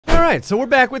Alright, so we're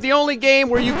back with the only game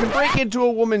where you can break into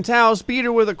a woman's house, beat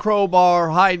her with a crowbar,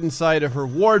 hide inside of her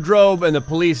wardrobe, and the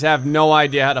police have no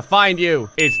idea how to find you.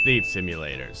 It's Thief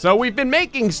Simulator. So we've been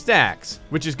making stacks,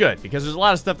 which is good, because there's a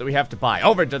lot of stuff that we have to buy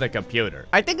over to the computer.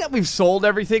 I think that we've sold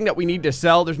everything that we need to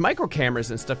sell. There's micro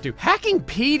cameras and stuff too. Hacking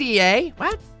PDA?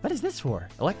 What? What is this for?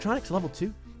 Electronics level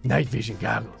 2? Night vision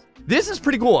goggles. This is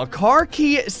pretty cool. A car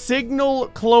key signal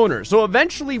cloner. So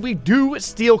eventually we do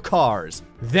steal cars.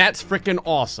 That's freaking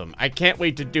awesome. I can't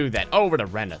wait to do that. Over to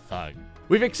Rent-A-Thug.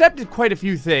 We've accepted quite a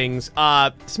few things.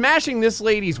 Smashing this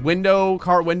lady's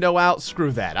car window out,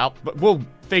 screw that. We'll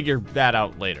figure that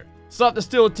out later. Still have to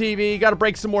steal a TV, gotta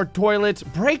break some more toilets.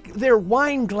 Break their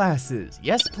wine glasses.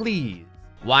 Yes, please.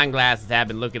 Wine glasses have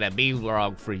been looking at me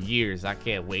vlog for years. I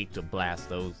can't wait to blast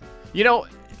those. You know,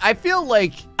 I feel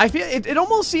it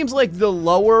almost seems like the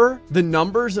lower the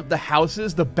numbers of the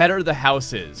houses, the better the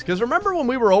house is. Because remember when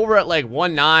we were over at like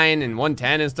 1.9 and 1.10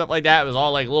 and stuff like that? It was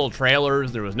all like little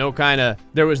trailers. There was no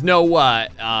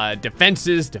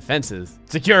defenses,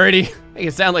 security. Make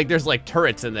it sound like there's like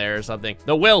turrets in there or something.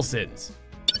 The Wilsons,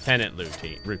 tenant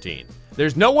routine.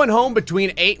 There's no one home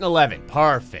between 8 and 11.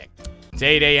 Perfect. It's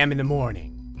 8 a.m. in the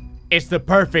morning. It's the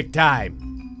perfect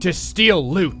time to steal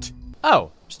loot.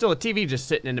 Oh. Still a TV just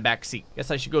sitting in the back seat. Guess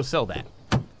I should go sell that.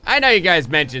 I know you guys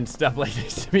mention stuff like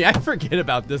this to me. I forget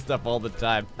about this stuff all the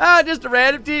time. Just a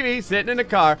random TV sitting in a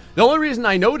car. The only reason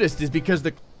I noticed is because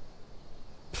the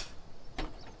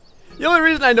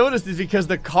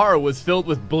car was filled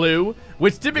with blue,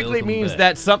 which typically means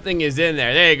that something is in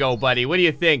there. There you go, buddy. What do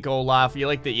you think, Olaf? You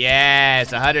like the, yeah,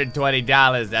 it's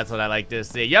 $120. That's what I like to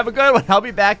see. You have a good one. I'll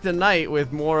be back tonight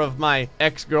with more of my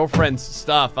ex-girlfriend's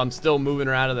stuff. I'm still moving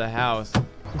her out of the house.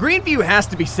 Greenview has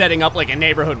to be setting up like a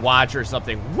neighborhood watch or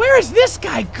something. Where is this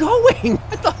guy going?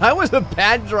 I thought I was a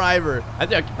bad driver.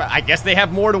 I guess they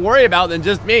have more to worry about than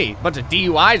just me. A bunch of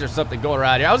DUIs or something going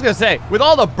around here. I was gonna say, with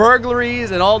all the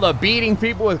burglaries and all the beating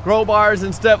people with crowbars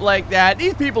and stuff like that,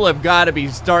 these people have got to be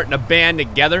starting a band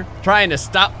together, trying to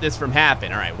stop this from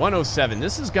happening. All right, 107.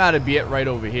 This has got to be it right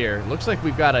over here. Looks like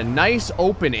we've got a nice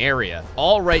open area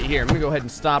all right here. I'm gonna go ahead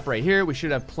and stop right here. We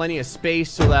should have plenty of space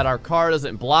so that our car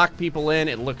doesn't block people in.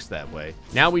 It looks that way.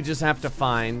 Now we just have to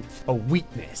find a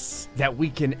weakness that we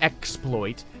can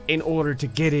exploit in order to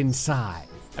get inside.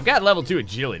 I've got level 2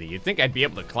 agility. You'd think I'd be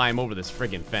able to climb over this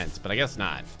friggin' fence, but I guess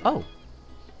not. Oh,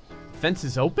 fence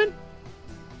is open?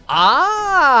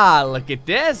 Ah, look at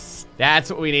this. That's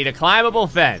what we need, a climbable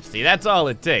fence. See, that's all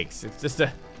it takes. It's just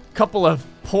a couple of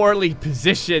poorly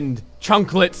positioned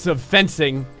chunklets of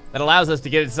fencing that allows us to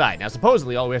get inside. Now,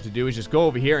 supposedly all we have to do is just go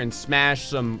over here and smash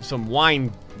some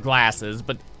wine glasses,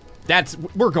 but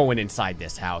we're going inside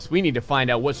this house. We need to find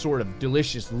out what sort of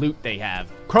delicious loot they have.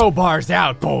 Crowbars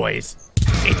out, boys.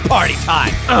 It's party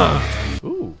time.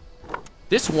 Ooh.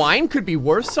 This wine could be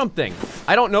worth something.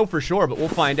 I don't know for sure, but we'll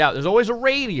find out. There's always a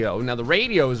radio. Now, the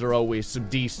radios are always some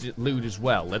decent loot as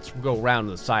well. Let's go around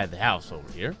to the side of the house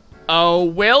over here. Oh,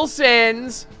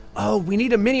 Wilsons. Oh, we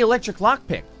need a mini electric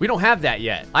lockpick. We don't have that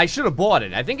yet. I should have bought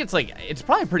it. I think it's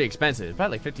probably pretty expensive. It's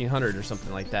probably like 1,500 or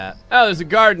something like that. Oh, there's a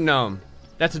garden gnome.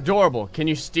 That's adorable. Can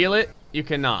you steal it? You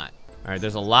cannot. All right,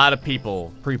 there's a lot of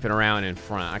people creeping around in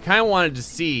front. I kind of wanted to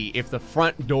see if the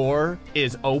front door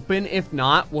is open. If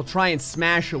not, we'll try and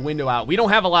smash a window out. We don't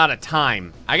have a lot of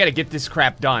time. I got to get this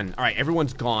crap done. All right,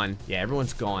 everyone's gone. Yeah,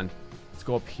 everyone's gone. Let's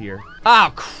go up here.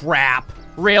 Oh, crap.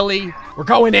 Really? We're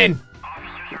going in.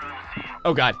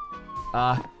 Oh, God.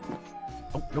 Oh,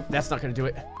 nope, that's not gonna do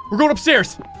it. We're going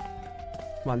upstairs. Come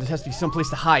on, there has to be someplace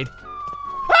to hide.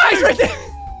 Ah, he's right there.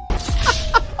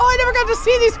 Oh, I never got to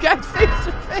see these guys face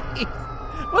to face.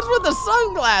 What's with the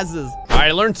sunglasses? All right,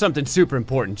 I learned something super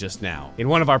important just now. In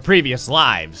one of our previous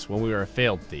lives, when we were a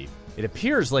failed thief, it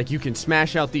appears like you can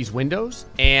smash out these windows,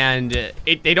 and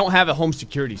they don't have a home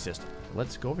security system.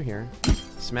 Let's go over here,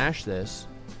 smash this,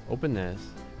 open this,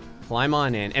 climb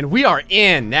on in, and we are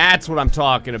in. That's what I'm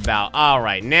talking about. All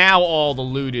right, now all the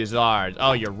loot is ours.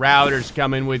 Oh, your router's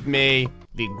coming with me.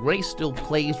 The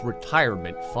GrayStillPlays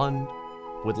Retirement Fund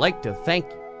would like to thank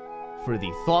you for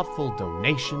the thoughtful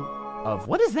donation of,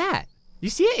 what is that? You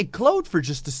see it? It glowed for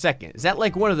just a second. Is that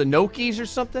like one of the Nokis or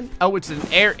something? Oh, it's an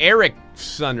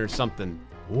Ericsson or something.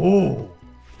 Whoa,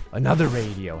 another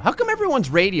radio. How come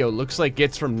everyone's radio looks like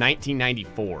it's from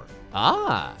 1994?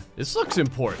 Ah, this looks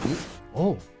important.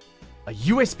 Oh. A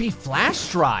USB flash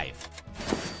drive.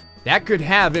 That could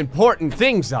have important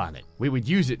things on it. We would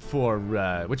use it for,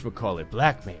 whatchamacallit,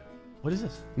 blackmail. What is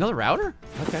this? Another router?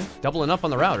 Okay, doubling up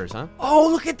on the routers, huh? Oh,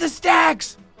 look at the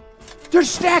stacks. There's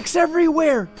stacks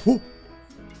everywhere. Ooh.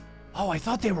 Oh, I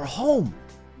thought they were home.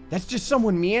 That's just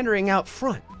someone meandering out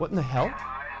front. What in the hell?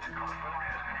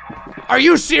 Are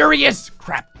you serious?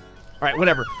 Crap. All right,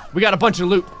 whatever. We got a bunch of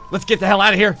loot. Let's get the hell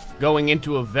out of here. Going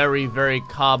into a very, very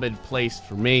common place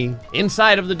for me.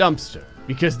 Inside of the dumpster.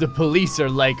 Because the police are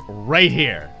like right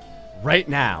here. Right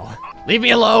now. Leave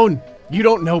me alone. You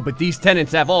don't know, but these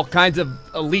tenants have all kinds of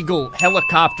illegal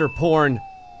helicopter porn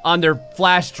on their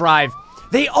flash drive.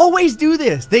 They always do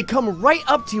this. They come right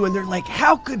up to you and they're like,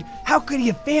 how could he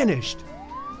have vanished?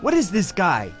 What is this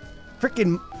guy?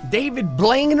 Frickin' David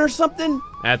Blaine or something?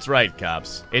 That's right,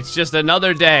 cops. It's just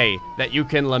another day that you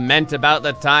can lament about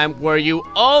the time where you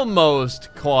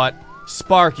almost caught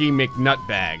Sparky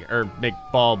McNutbag, or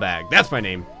McBallbag. That's my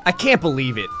name. I can't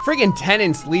believe it. Friggin'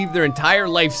 tenants leave their entire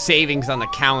life savings on the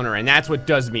counter, and that's what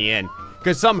does me in.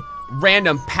 Because some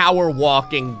random power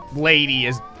walking lady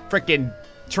is frickin'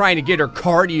 trying to get her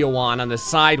cardio on the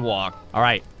sidewalk. All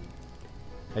right,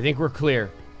 I think we're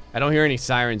clear. I don't hear any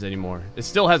sirens anymore. It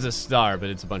still has a star, but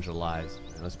it's a bunch of lies.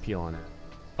 Let's peel on it.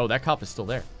 Oh, that cop is still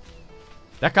there.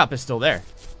 That cop is still there.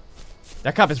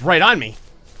 That cop is right on me.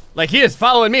 Like he is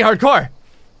following me hardcore.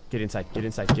 Get inside, get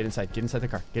inside, get inside, get inside the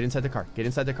car, get inside the car, get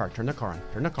inside the car, turn the car on,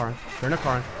 turn the car on, turn the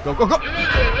car on. Go, go, go.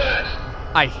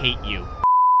 I hate you.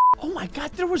 Oh my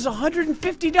God, there was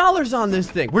 $150 on this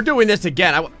thing. We're doing this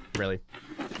again. Really?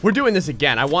 We're doing this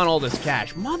again. I want all this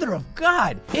cash. Mother of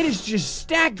God. It is just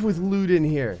stacked with loot in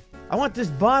here. I want this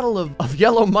bottle of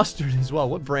yellow mustard as well.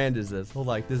 What brand is this? Hold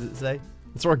on, does it say?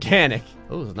 It's organic.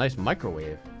 Oh, it's a nice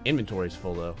microwave. Inventory's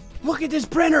full though. Look at this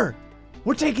printer.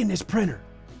 We're taking this printer.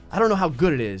 I don't know how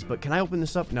good it is, but can I open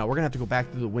this up? No, we're gonna have to go back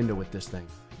through the window with this thing.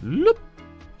 Loop.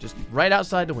 Just right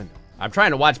outside the window. I'm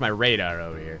trying to watch my radar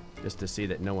over here, just to see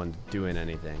that no one's doing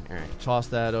anything. All right, toss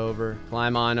that over,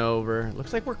 climb on over.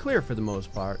 Looks like we're clear for the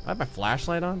most part. I have my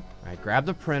flashlight on. All right, grab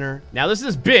the printer. Now this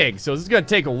is big, so this is gonna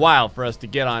take a while for us to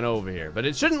get on over here, but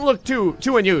it shouldn't look too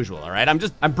unusual, all right?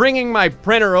 I'm bringing my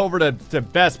printer over to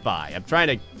Best Buy. I'm trying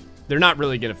to, they're not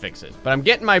really gonna fix it, but I'm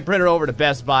getting my printer over to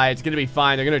Best Buy. It's gonna be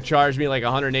fine. They're gonna charge me like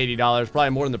 $180,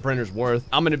 probably more than the printer's worth.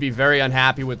 I'm gonna be very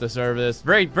unhappy with the service.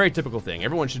 Very, very typical thing.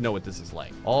 Everyone should know what this is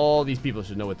like. All these people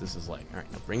should know what this is like. All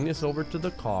right, now bring this over to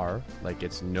the car like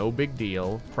it's no big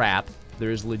deal. Crap,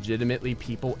 there's legitimately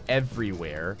people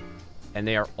everywhere and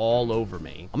they are all over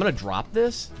me. I'm gonna drop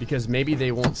this because maybe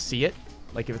they won't see it.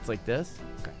 Like if it's like this.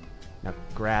 Okay, now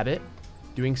grab it.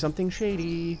 Doing something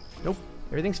shady. Nope.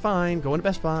 Everything's fine. Going to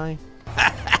Best Buy.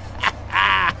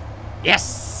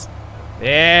 Yes!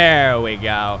 There we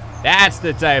go. That's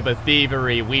the type of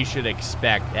thievery we should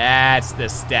expect. That's the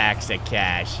stacks of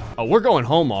cash. Oh, we're going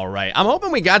home all right. I'm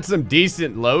hoping we got some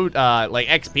decent load, like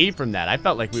XP from that. I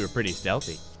felt like we were pretty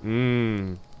stealthy.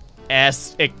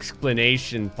 S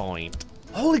exclamation point.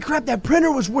 Holy crap, that printer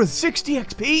was worth 60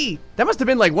 XP. That must have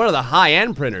been like one of the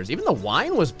high-end printers. Even the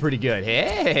wine was pretty good.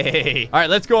 Hey. All right,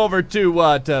 let's go over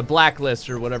to Blacklist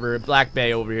or whatever, Black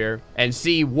Bay over here, and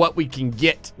see what we can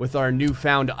get with our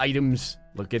newfound items.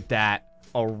 Look at that.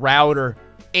 A router.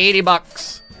 80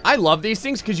 bucks. I love these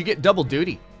things because you get double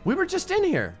duty. We were just in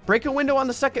here. Break a window on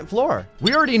the second floor.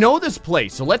 We already know this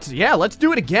place, so let's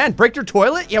do it again. Break your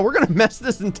toilet? Yeah, we're gonna mess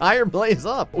this entire place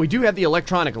up. We do have the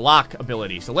electronic lock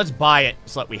ability, so let's buy it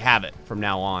so that we have it from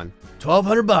now on.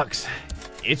 1,200 bucks.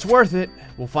 It's worth it.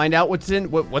 We'll find out what's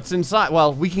inside.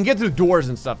 Well, we can get through doors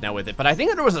and stuff now with it, but I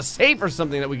think there was a safe or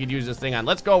something that we could use this thing on.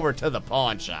 Let's go over to the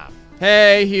pawn shop.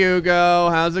 Hey, Hugo,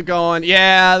 how's it going?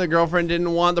 Yeah, the girlfriend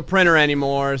didn't want the printer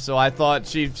anymore, so I thought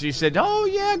she said, oh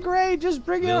yeah, great, just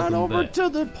bring it on over to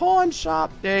the pawn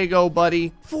shop. There you go,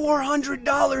 buddy.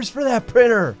 $400 for that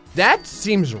printer. That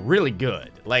seems really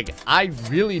good. Like, I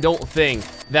really don't think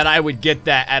that I would get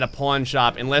that at a pawn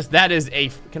shop unless that is a...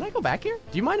 Can I go back here?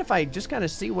 Do you mind if I just kind of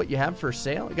see what you have for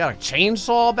sale? You got a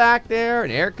chainsaw back there,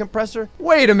 an air compressor.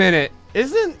 Wait a minute.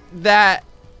 Isn't that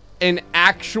an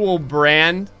actual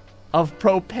brand of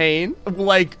propane,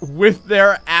 like with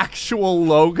their actual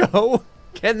logo?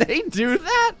 Can they do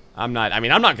that? I'm not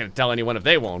gonna tell anyone if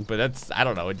they won't, but that's, I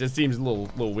don't know, it just seems a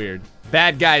little weird.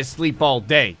 Bad guys sleep all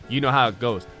day. You know how it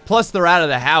goes. Plus they're out of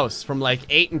the house from like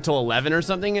 8 until 11 or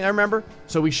something, I remember.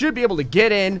 So we should be able to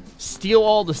get in, steal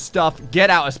all the stuff, get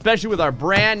out, especially with our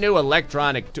brand new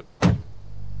electronic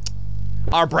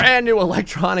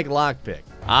lockpick.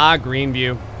 Ah,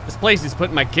 Greenview. This place is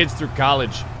putting my kids through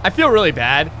college. I feel really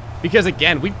bad. Because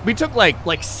again, we took like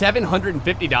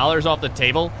 $750 off the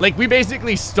table. Like we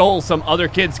basically stole some other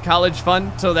kids' college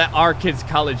fund so that our kids'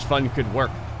 college fund could work.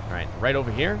 All right, right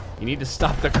over here. You need to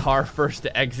stop the car first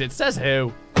to exit. Says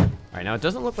who? All right, now it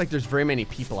doesn't look like there's very many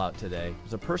people out today.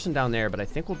 There's a person down there, but I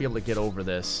think we'll be able to get over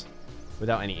this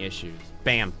without any issues.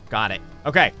 Bam, got it.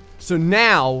 Okay, so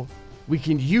now we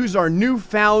can use our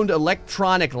newfound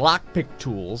electronic lockpick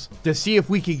tools to see if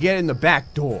we can get in the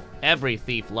back door. Every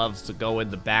thief loves to go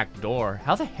in the back door.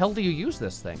 How the hell do you use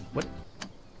this thing? What?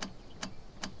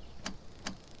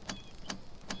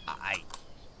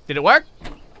 Did it work?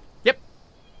 Yep,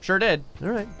 sure did. All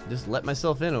right, just let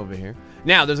myself in over here.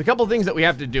 Now, there's a couple things that we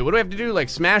have to do. What do we have to do? Like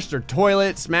smash their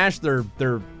toilet, smash their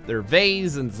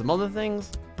vase and some other things.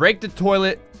 Break the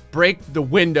toilet, break the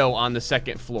window on the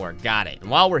second floor. Got it. And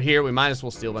while we're here, we might as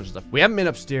well steal a bunch of stuff. We haven't been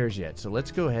upstairs yet, so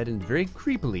let's go ahead and very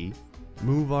creepily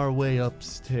move our way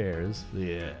upstairs.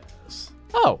 Yes.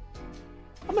 Oh,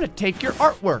 I'm gonna take your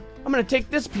artwork. I'm gonna take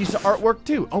this piece of artwork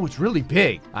too. Oh, it's really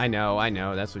big. I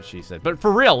know, that's what she said. But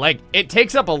for real, like, it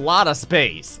takes up a lot of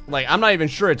space. Like, I'm not even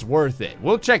sure it's worth it.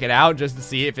 We'll check it out just to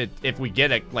see if we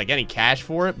get like any cash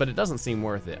for it, but it doesn't seem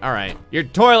worth it. All right, your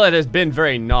toilet has been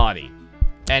very naughty,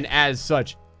 and as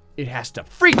such, it has to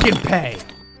freaking pay.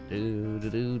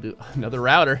 Another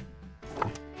router.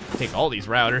 Take all these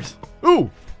routers.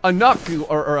 Ooh, a nook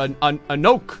or a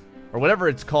nook or whatever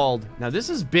it's called. Now this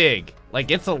is big. Like,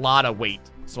 it's a lot of weight.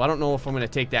 So I don't know if I'm gonna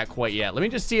take that quite yet. Let me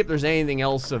just see if there's anything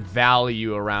else of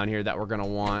value around here that we're gonna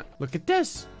want. Look at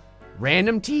this.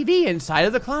 Random TV inside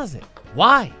of the closet.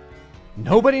 Why?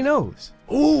 Nobody knows.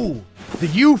 Ooh, the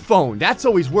U-phone. That's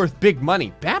always worth big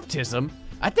money. Baptism?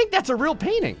 I think that's a real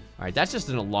painting. All right, that's just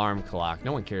an alarm clock.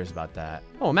 No one cares about that.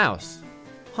 Oh, a mouse.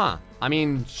 Huh. I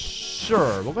mean,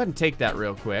 sure. We'll go ahead and take that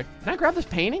real quick. Can I grab this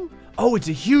painting? Oh, it's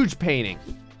a huge painting.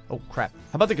 Oh, crap.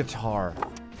 How about the guitar?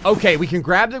 Okay, we can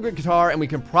grab the guitar and we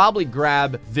can probably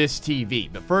grab this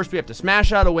TV. But first we have to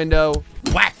smash out a window.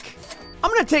 Whack!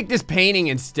 I'm gonna take this painting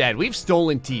instead. We've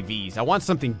stolen TVs. I want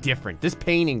something different. This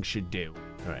painting should do.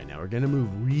 All right, now we're gonna move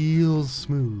real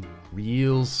smooth,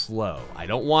 real slow. I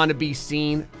don't want to be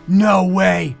seen. No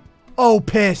way! Oh,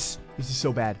 piss! This is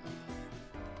so bad.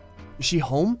 Is she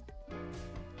home?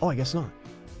 Oh, I guess not.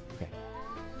 Okay.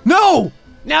 No!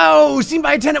 No! Seen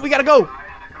by a tenant, we gotta go!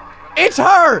 It's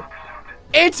her!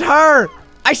 It's her!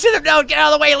 I should have known. Get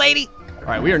out of the way, lady! All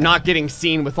right, we are not getting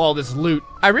seen with all this loot.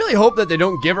 I really hope that they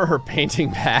don't give her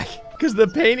painting back, because the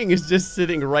painting is just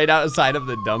sitting right outside of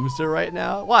the dumpster right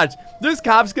now. Watch, this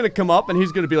cop's gonna come up and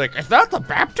he's gonna be like, is that the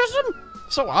baptism?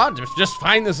 So odd to just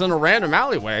find this in a random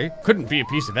alleyway. Couldn't be a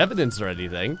piece of evidence or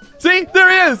anything. See, there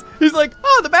he is! He's like,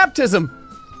 oh, the baptism.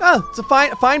 Oh, it's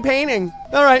a fine painting.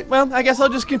 All right, well, I guess I'll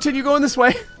just continue going this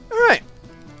way. All right.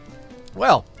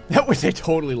 Well, that was, they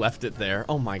totally left it there.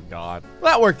 Oh my God.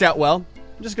 Well, that worked out well.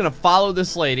 I'm just gonna follow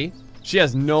this lady. She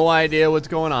has no idea what's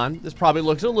going on. This probably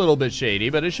looks a little bit shady,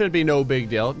 but it should be no big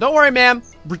deal. Don't worry, ma'am.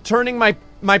 Returning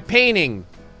my painting.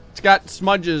 It's got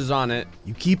smudges on it.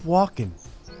 You keep walking,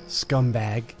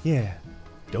 scumbag. Yeah.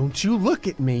 Don't you look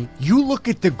at me. You look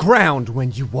at the ground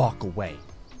when you walk away.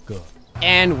 Good.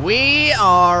 And we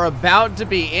are about to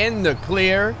be in the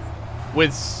clear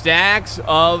with stacks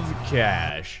of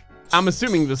cash. I'm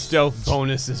assuming the stealth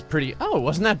bonus is pretty... Oh, it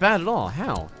wasn't that bad at all.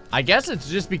 How? I guess it's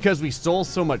just because we stole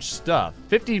so much stuff.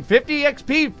 50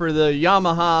 XP for the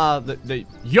Yamaha... The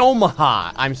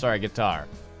Yomaha. I'm sorry, guitar.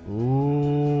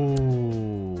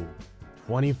 Ooh.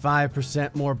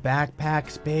 25% more backpack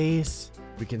space.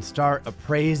 We can start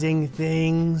appraising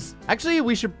things. Actually,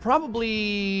 we should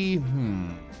probably...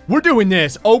 We're doing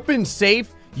this. Open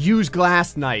safe, use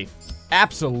glass knife.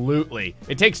 Absolutely.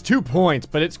 It takes 2 points,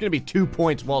 but it's gonna be 2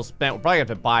 points well spent. We'll probably have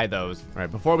to buy those. All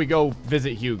right, before we go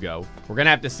visit Hugo, we're gonna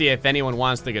have to see if anyone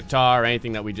wants the guitar or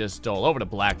anything that we just stole. Over to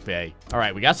Black Bay. All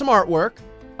right, we got some artwork.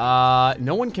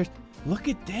 No one cares. Look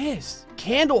at this.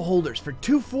 Candle holders for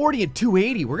 240 and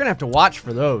 280. We're gonna have to watch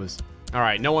for those. All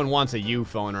right, no one wants a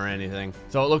U-phone or anything.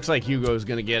 So it looks like Hugo's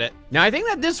gonna get it. Now, I think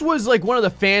that this was like one of the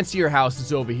fancier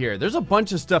houses over here. There's a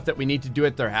bunch of stuff that we need to do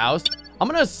at their house. I'm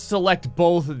gonna select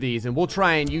both of these and we'll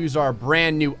try and use our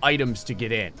brand new items to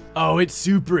get in. Oh, it's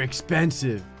super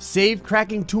expensive. Safe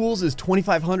cracking tools is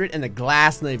 2,500 and the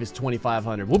glass knife is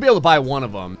 2,500. We'll be able to buy one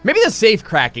of them. Maybe the safe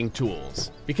cracking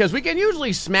tools, because we can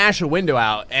usually smash a window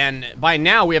out, and by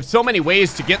now we have so many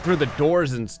ways to get through the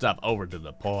doors and stuff. Over to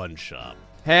the pawn shop.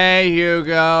 Hey,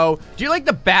 Hugo. Do you like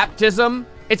the baptism?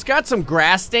 It's got some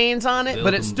grass stains on it,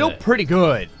 but it's still pretty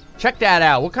good. Check that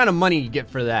out. What kind of money you get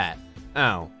for that?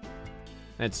 Oh.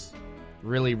 That's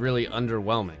really, really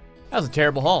underwhelming. That was a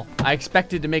terrible haul. I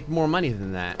expected to make more money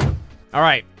than that. All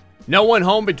right, no one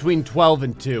home between 12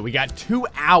 and 2. We got 2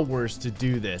 hours to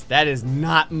do this. That is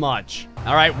not much.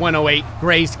 All right, 108,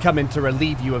 Gray's coming to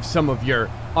relieve you of some of your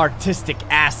artistic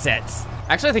assets.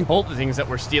 Actually, I think both the things that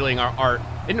we're stealing are art.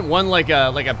 Isn't one like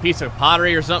a piece of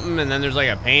pottery or something, and then there's like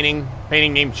a painting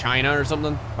named China or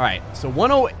something? All right, so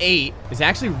 108 is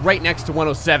actually right next to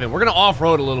 107. We're gonna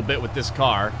off-road a little bit with this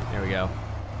car. There we go.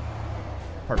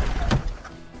 Perfect.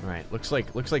 All right, looks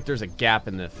like there's a gap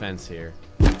in the fence here.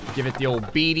 Give it the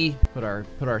old beady, put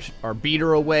our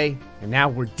beater away, and now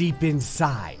we're deep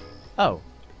inside. Oh,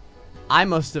 I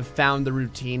must have found the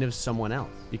routine of someone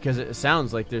else because it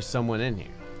sounds like there's someone in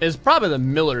here. It's probably the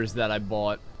Millers that I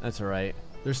bought. That's all right.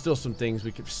 There's still some things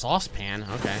we could, saucepan,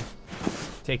 okay.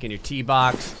 Taking your tea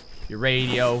box, your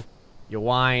radio, your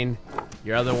wine,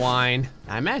 your other wine.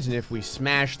 I imagine if we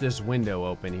smash this window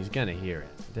open, he's gonna hear it.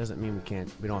 It doesn't mean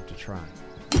we don't have to try.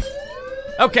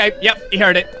 Okay, yep, he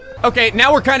heard it. Okay,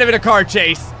 now we're kind of in a car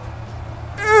chase.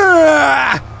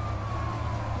 Ugh!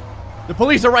 The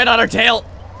police are right on our tail.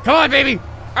 Come on, baby,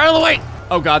 out of the way.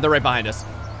 Oh God, they're right behind us.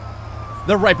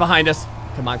 They're right behind us.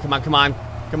 Come on, come on, come on.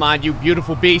 Come on, you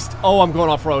beautiful beast. Oh, I'm going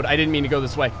off-road. I didn't mean to go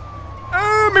this way.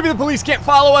 Maybe the police can't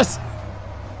follow us.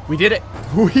 We did it.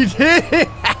 We did it.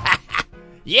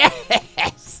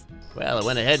 Yes. Well, I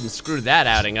went ahead and screwed that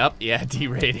outing up. Yeah, D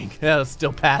rating.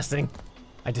 Still passing.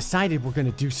 I decided we're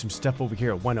gonna do some stuff over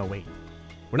here at 108.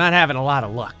 We're not having a lot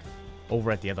of luck over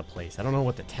at the other place. I don't know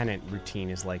what the tenant routine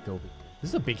is like over.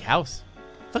 This is a big house.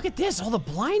 Look at this, all the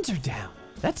blinds are down.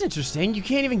 That's interesting, you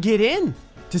can't even get in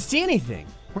to see anything.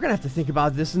 We're gonna have to think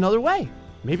about this another way.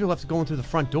 Maybe we'll have to go in through the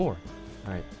front door.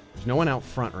 All right, there's no one out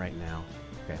front right now.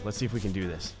 Okay, let's see if we can do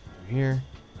this. Here,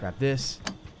 grab this.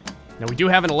 Now we do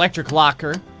have an electric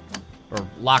locker, or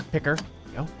lock picker.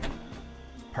 There we go.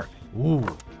 Perfect.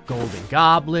 Ooh. Golden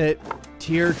goblet,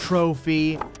 tier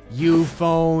trophy,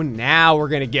 U-phone. Now we're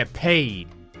gonna get paid.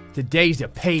 Today's a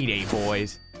payday,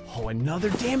 boys. Oh,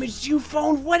 another damaged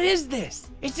U-phone? What is this?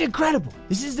 It's incredible.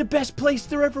 This is the best place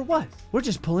there ever was. We're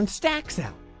just pulling stacks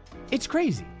out. It's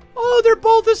crazy. Oh, they're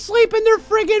both asleep in their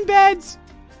friggin' beds.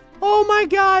 Oh my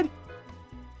God.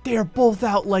 They are both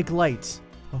out like lights.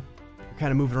 Oh, we're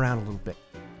kind of moving around a little bit.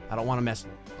 I don't want to mess.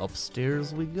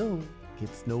 Upstairs we go.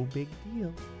 It's no big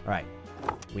deal. All right.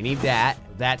 We need that.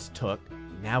 That's took.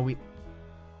 Now there's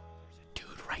a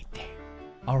dude right there.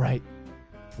 All right.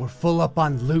 We're full up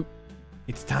on loot.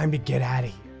 It's time to get out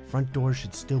of here. Front door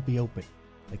should still be open.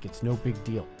 Like it's no big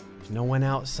deal. There's no one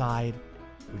outside.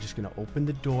 We're just gonna open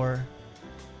the door.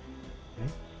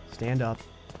 Okay. Stand up.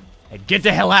 And get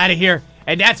the hell out of here.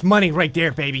 And that's money right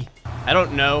there, baby. I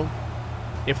don't know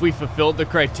if we fulfilled the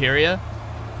criteria,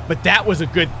 but that was a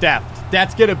good theft.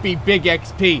 That's gonna be big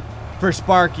XP. For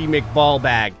Sparky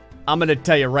McBallbag. I'm gonna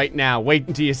tell you right now, wait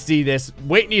until you see this.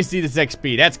 Wait until you see this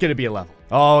XP. That's gonna be a level.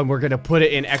 Oh, and we're gonna put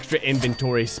it in extra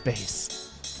inventory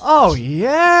space. Oh,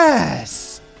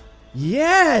 yes.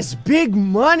 Yes, big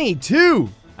money too.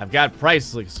 I've got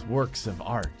priceless works of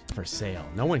art for sale.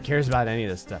 No one cares about any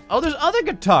of this stuff. Oh, there's other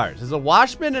guitars. There's a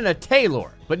Washman and a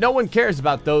Taylor, but no one cares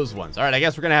about those ones. All right, I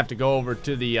guess we're gonna have to go over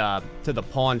to the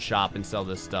pawn shop and sell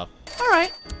this stuff. All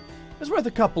right. It's worth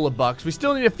a couple of bucks. We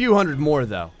still need a few hundred more,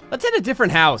 though. Let's hit a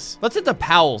different house. Let's hit the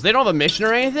Powells. They don't have a mission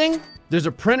or anything. There's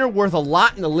a printer worth a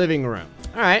lot in the living room.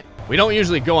 All right. We don't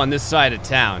usually go on this side of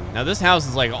town. Now, this house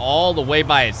is like all the way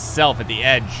by itself at the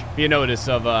edge. If you notice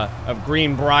of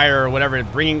Greenbrier or whatever,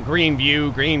 Green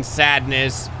View, Green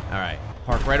Sadness. All right.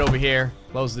 Park right over here.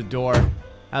 Close the door.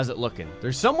 How's it looking?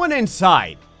 There's someone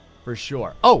inside, for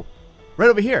sure. Oh, right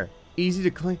over here. Easy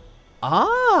to clean.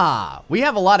 Ah, we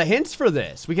have a lot of hints for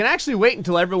this. We can actually wait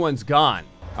until everyone's gone.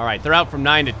 All right, they're out from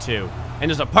 9 to 2. And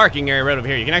there's a parking area right over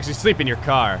here. You can actually sleep in your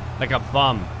car like a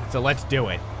bum. So let's do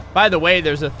it. By the way,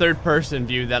 there's a third-person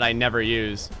view that I never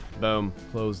use. Boom,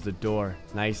 close the door,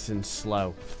 nice and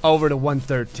slow. Over to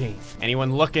 113.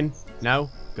 Anyone looking? No?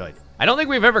 Good. I don't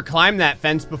think we've ever climbed that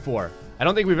fence before. I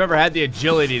don't think we've ever had the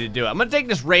agility to do it. I'm gonna take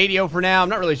this radio for now. I'm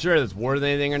not really sure if it's worth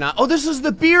anything or not. Oh, this is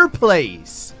the beer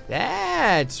place.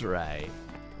 That's right.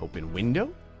 Open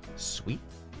window. Sweet.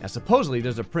 Now, supposedly,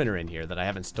 there's a printer in here that I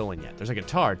haven't stolen yet. There's a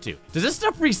guitar, too. Does this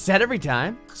stuff reset every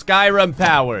time? Skyrim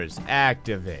powers.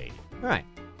 Activate. All right.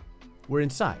 We're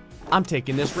inside. I'm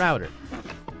taking this router.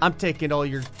 I'm taking all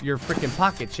your freaking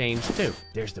pocket change, too.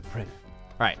 There's the printer.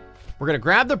 All right. We're going to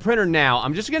grab the printer now.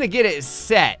 I'm just going to get it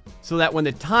set so that when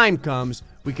the time comes,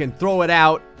 we can throw it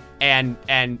out and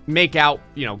make out,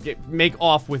 you know, make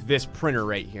off with this printer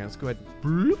right here. Let's go ahead.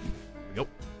 Bloop. There we go.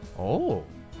 Oh.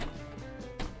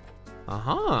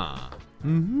 Uh-huh.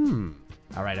 Mm-hmm.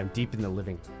 All right, I'm deep in the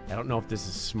living. I don't know if this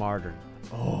is smart or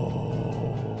not.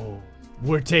 Oh.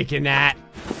 We're taking that.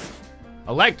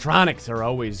 Electronics are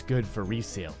always good for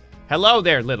resale. Hello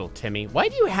there, little Timmy. Why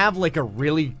do you have like a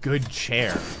really good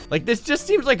chair? Like this just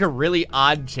seems like a really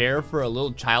odd chair for a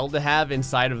little child to have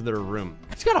inside of their room.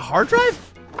 He's got a hard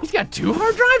drive? He's got 2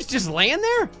 hard drives just laying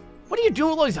there? What are you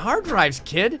doing with all these hard drives,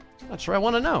 kid? Not sure I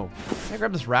want to know. Can I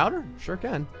grab this router? Sure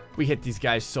can. We hit these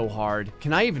guys so hard.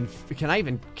 Can I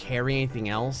even carry anything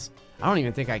else? I don't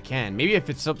even think I can. Maybe if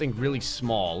it's something really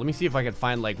small. Let me see if I can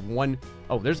find like one.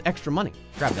 Oh, there's extra money.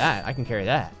 Grab that. I can carry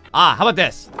that. Ah, how about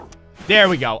this? There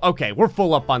we go. Okay, we're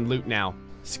full up on loot now.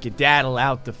 Skedaddle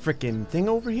out the frickin' thing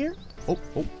over here. Oh,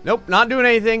 nope, not doing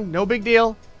anything. No big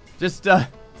deal. Just, that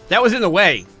was in the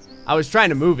way. I was trying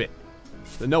to move it,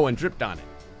 so no one tripped on it.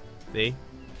 See?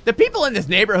 The people in this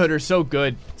neighborhood are so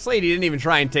good. This lady didn't even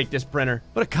try and take this printer.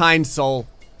 What a kind soul.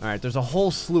 All right, there's a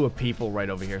whole slew of people right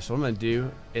over here. So what I'm gonna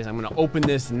do is I'm gonna open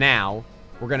this now.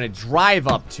 We're gonna drive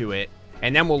up to it,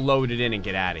 and then we'll load it in and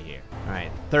get out of here. All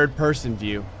right, third person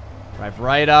view. Drive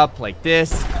right up like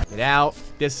this. Get out,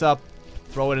 this up,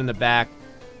 throw it in the back,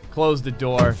 close the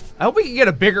door. I hope we can get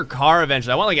a bigger car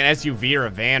eventually. I want like an SUV or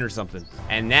a van or something.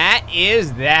 And that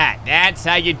is that. That's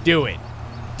how you do it.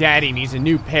 Daddy needs a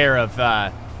new pair of,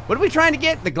 what are we trying to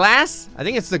get? The glass? I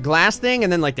think it's the glass thing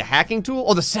and then like the hacking tool.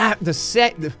 Oh, the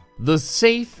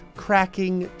safe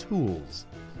cracking tools.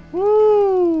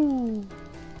 Woo!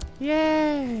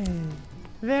 Yay!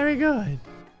 Very good.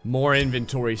 More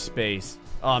inventory space.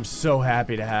 Oh, I'm so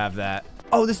happy to have that.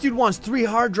 Oh, this dude wants 3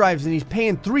 hard drives and he's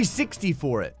paying $360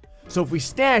 for it. So if we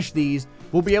stash these,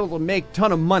 we'll be able to make a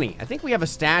ton of money. I think we have a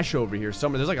stash over here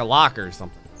somewhere. There's like a locker or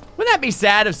something. Wouldn't that be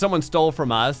sad if someone stole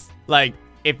from us? Like,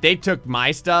 if they took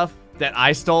my stuff that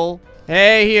I stole?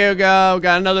 Hey, Hugo,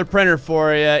 got another printer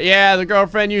for you. Yeah, the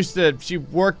girlfriend she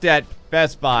worked at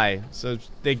Best Buy. So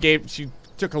she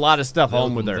took a lot of stuff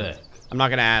home with her. I'm not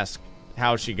gonna ask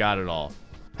how she got it all.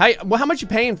 Hey, well, how much you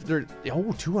paying for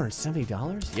oh,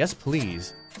 $270? Yes,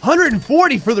 please.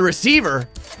 $140 for the receiver?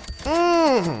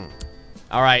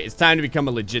 All right, it's time to become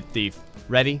a legit thief.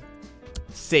 Ready?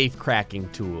 Safe cracking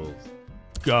tools.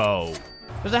 Go.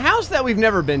 There's a house that we've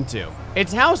never been to.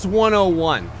 It's house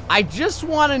 101. I just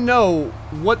want to know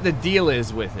what the deal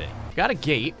is with it. Got a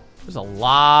gate. There's a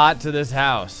lot to this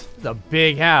house. It's a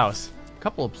big house. A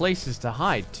couple of places to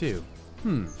hide, too.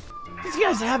 These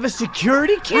guys have a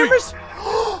security cameras?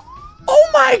 Oh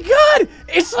my god!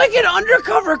 It's like an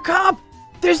undercover cop!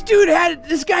 This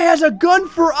guy has a gun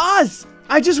for us!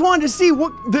 I just wanted to see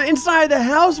what the inside of the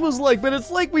house was like, but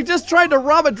it's like we just tried to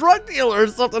rob a drug dealer or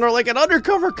something, or like an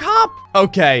undercover cop.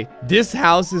 Okay, this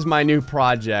house is my new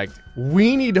project.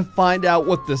 We need to find out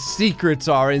what the secrets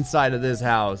are inside of this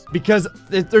house, because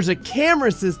there's a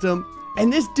camera system,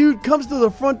 and this dude comes to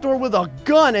the front door with a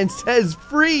gun and says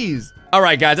freeze. All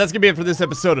right, guys, that's gonna be it for this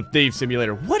episode of Thief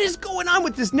Simulator. What is going on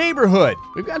with this neighborhood?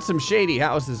 We've got some shady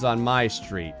houses on my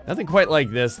street. Nothing quite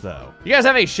like this, though. You guys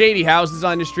have any shady houses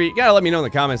on your street? You gotta let me know in the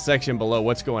comments section below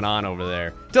what's going on over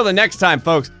there. Till the next time,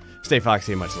 folks, stay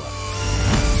foxy and much love.